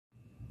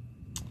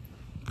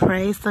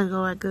Praise the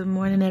Lord. Good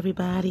morning,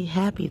 everybody.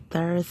 Happy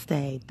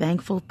Thursday.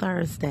 Thankful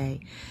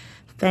Thursday.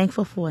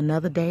 Thankful for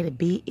another day to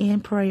be in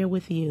prayer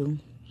with you.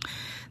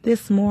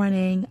 This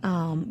morning,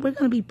 we're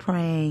going to be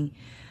praying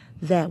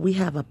that we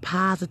have a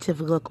positive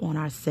look on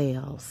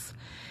ourselves.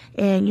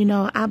 And,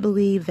 I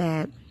believe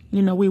that,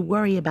 we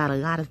worry about a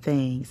lot of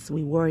things.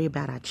 We worry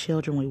about our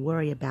children. We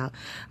worry about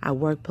our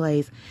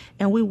workplace.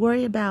 And we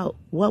worry about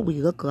what we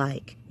look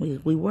like.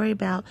 We worry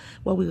about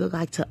what we look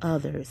like to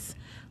others.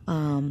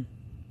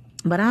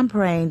 But I'm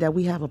praying that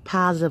we have a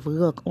positive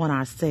look on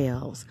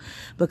ourselves,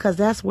 because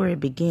that's where it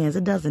begins.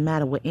 It doesn't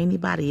matter what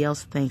anybody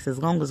else thinks. As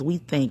long as we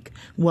think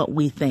what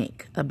we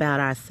think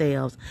about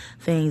ourselves,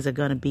 things are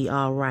going to be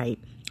all right.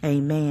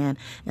 Amen.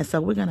 And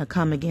so we're going to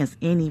come against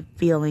any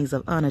feelings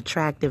of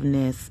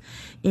unattractiveness,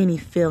 any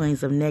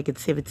feelings of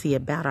negativity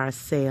about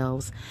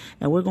ourselves.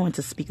 And we're going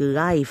to speak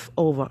life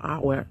over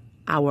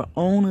our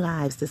own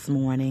lives this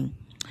morning.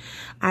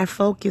 Our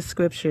focus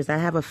scriptures, I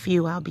have a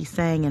few I'll be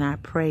saying in our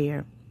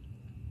prayer.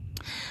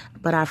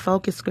 But our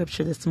focus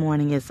scripture this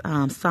morning is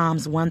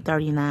Psalms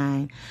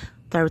 139,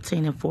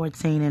 13 and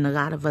 14. And a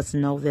lot of us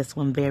know this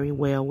one very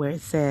well, where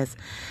it says,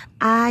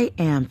 I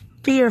am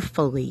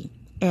fearfully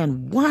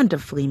and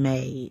wonderfully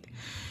made.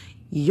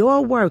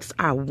 Your works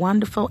are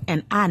wonderful,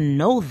 and I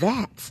know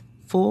that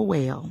full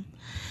well.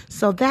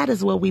 So that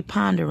is what we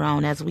ponder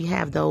on as we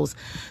have those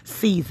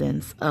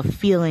seasons of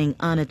feeling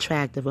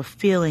unattractive, of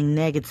feeling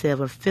negative,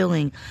 of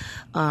feeling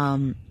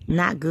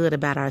not good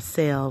about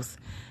ourselves.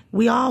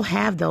 We all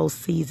have those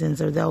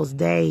seasons or those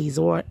days,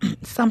 or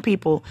some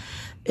people,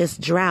 it's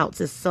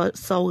droughts. It's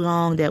so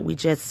long that we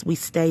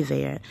stay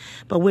there.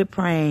 But we're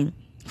praying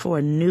for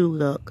a new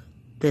look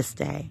this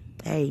day.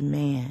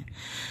 Amen.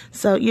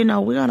 So,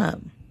 we're going to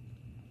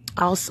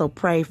also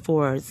pray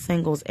for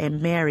singles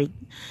and married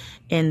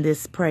in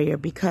this prayer,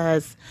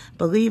 because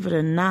believe it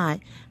or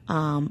not,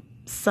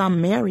 some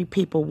married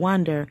people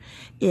wonder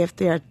if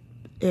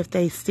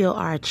they still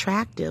are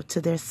attractive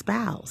to their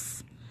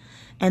spouse.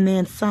 And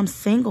then some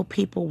single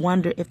people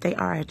wonder if they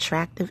are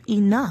attractive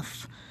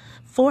enough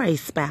for a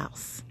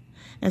spouse.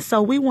 And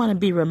so we want to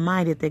be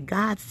reminded that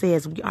God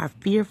says we are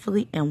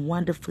fearfully and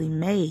wonderfully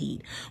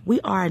made. We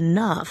are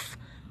enough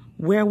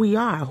where we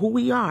are, who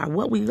we are,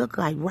 what we look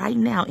like right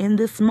now in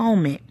this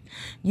moment.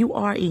 You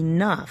are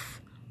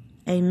enough.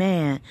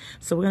 Amen.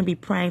 So we're going to be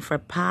praying for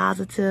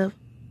positive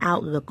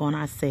outlook on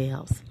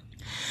ourselves.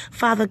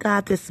 Father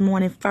God, this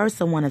morning,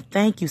 first, I want to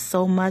thank you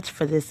so much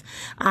for this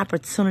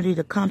opportunity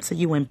to come to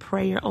you in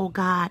prayer, oh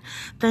God.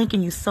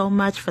 Thanking you so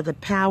much for the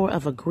power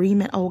of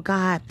agreement, oh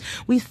God.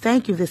 We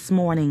thank you this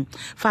morning,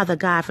 Father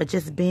God, for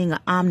just being an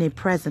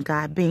omnipresent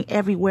God, being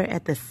everywhere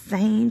at the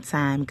same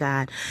time,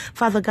 God.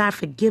 Father God,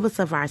 forgive us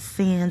of our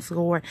sins,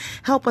 Lord.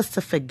 Help us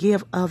to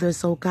forgive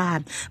others, oh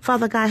God.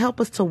 Father God, help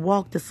us to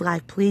walk this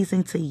life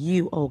pleasing to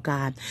you, oh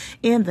God.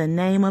 In the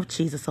name of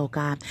Jesus, oh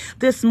God.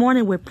 This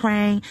morning, we're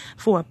praying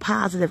for a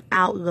positive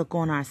outlook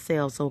on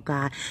ourselves, oh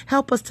God.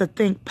 Help us to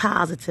think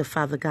positive,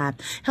 Father God.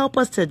 Help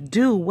us to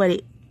do what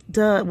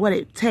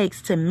it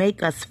takes to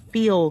make us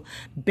feel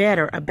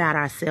better about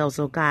ourselves,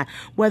 oh God,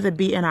 whether it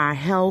be in our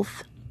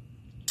health,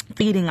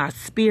 feeding our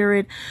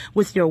spirit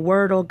with your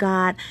word, oh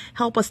God.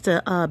 Help us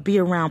to be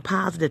around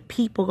positive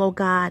people, oh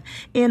God,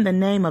 in the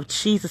name of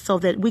Jesus, so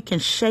that we can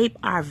shape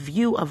our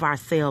view of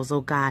ourselves, oh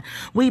God.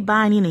 We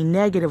bind any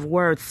negative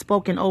words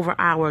spoken over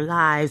our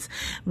lives,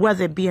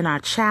 whether it be in our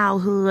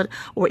childhood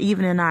or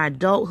even in our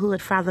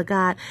adulthood, Father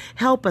God.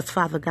 Help us,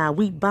 Father God.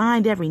 We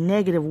bind every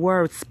negative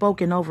word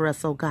spoken over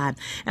us, oh God,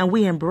 and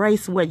we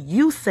embrace what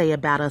you say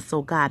about us,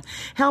 oh God.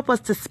 Help us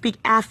to speak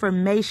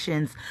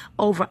affirmations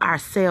over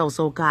ourselves,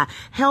 oh God.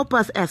 Help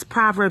us, as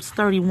Proverbs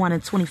 31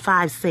 and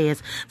 25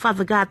 says,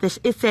 Father God,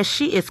 it says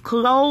she is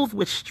clothed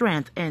with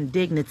strength and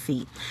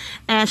dignity,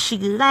 and she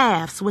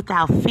laughs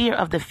without fear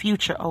of the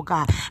future, oh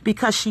God,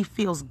 because she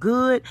feels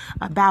good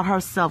about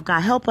herself, God.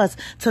 Help us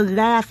to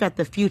laugh at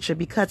the future,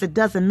 because it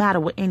doesn't matter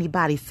what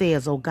anybody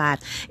says, oh God.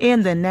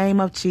 In the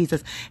name of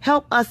Jesus,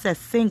 help us as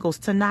singles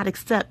to not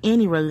accept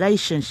any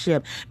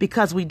relationship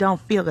because we don't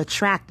feel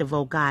attractive,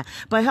 oh God,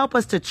 but help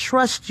us to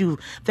trust you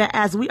that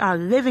as we are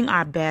living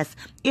our best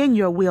in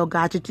your will,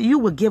 God, that you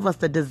will give us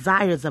the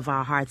desires of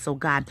our hearts, oh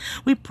God.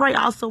 We pray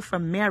also for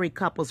married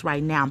couples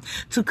right now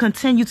to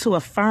continue to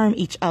affirm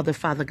each other,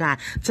 Father God,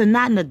 to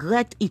not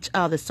neglect each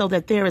other, so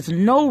that there is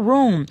no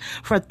room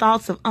for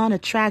thoughts of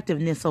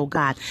unattractiveness, oh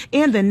God.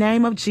 In the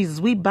name of Jesus,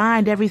 we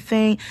bind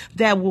everything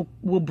that will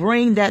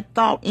bring that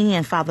thought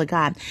in, Father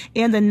God.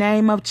 In the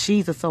name of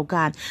Jesus, oh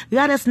God.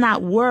 Let us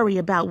not worry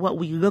about what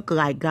we look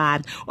like,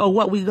 God, or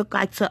what we look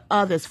like to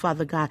others,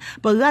 Father God,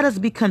 but let us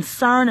be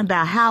concerned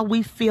about how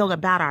we feel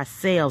about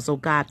ourselves, oh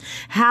God,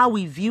 how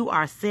we view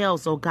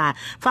ourselves, oh God.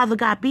 Father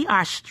God, be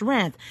our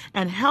strength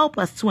and help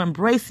us to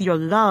embrace your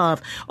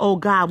love, oh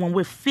God, when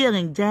we're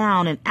feeling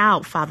down and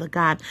out, Father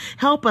God.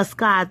 Help us,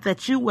 God,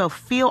 that you will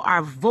fill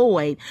our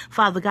void,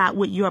 Father God,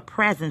 with your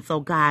presence, oh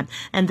God,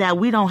 and that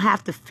we don't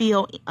have to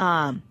feel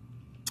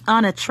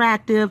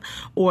unattractive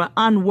or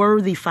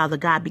unworthy, Father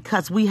God,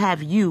 because we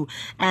have you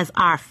as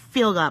our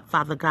fill up,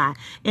 Father God.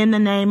 In the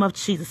name of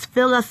Jesus,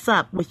 fill us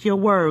up with your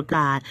word,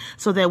 God,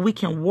 so that we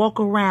can walk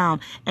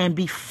around and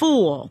be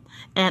full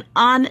and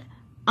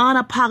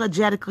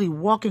unapologetically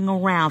walking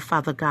around,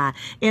 Father God,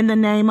 in the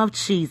name of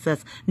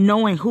Jesus,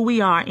 knowing who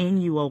we are in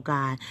you, oh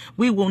God.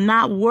 We will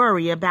not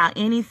worry about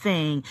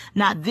anything,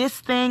 not this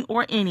thing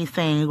or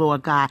anything,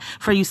 Lord God,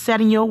 for you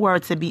said in your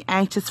word to be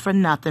anxious for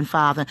nothing,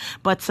 Father,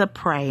 but to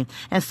pray.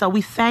 And so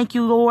we thank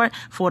you, Lord,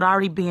 for it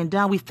already being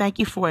done. We thank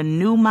you for a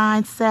new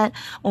mindset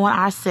on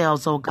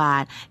ourselves, oh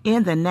God,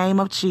 in the name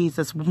of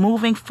Jesus,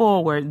 moving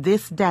forward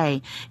this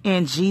day,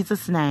 in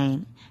Jesus'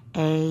 name,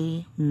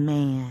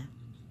 amen.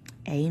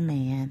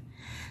 Amen.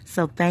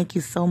 So thank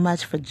you so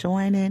much for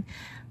joining.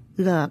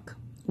 Look,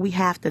 we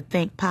have to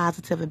think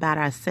positive about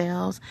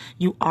ourselves.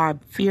 You are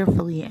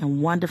fearfully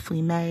and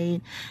wonderfully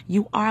made.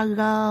 You are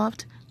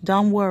loved.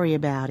 Don't worry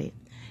about it.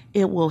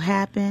 It will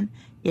happen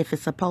if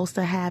it's supposed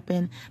to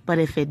happen. But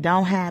if it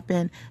don't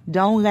happen,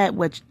 don't let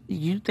what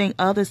you think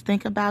others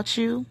think about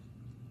you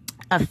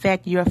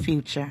affect your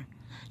future.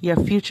 Your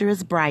future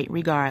is bright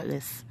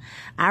regardless.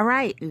 All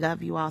right.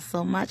 Love you all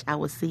so much. I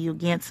will see you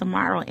again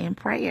tomorrow in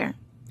prayer.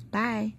 Bye.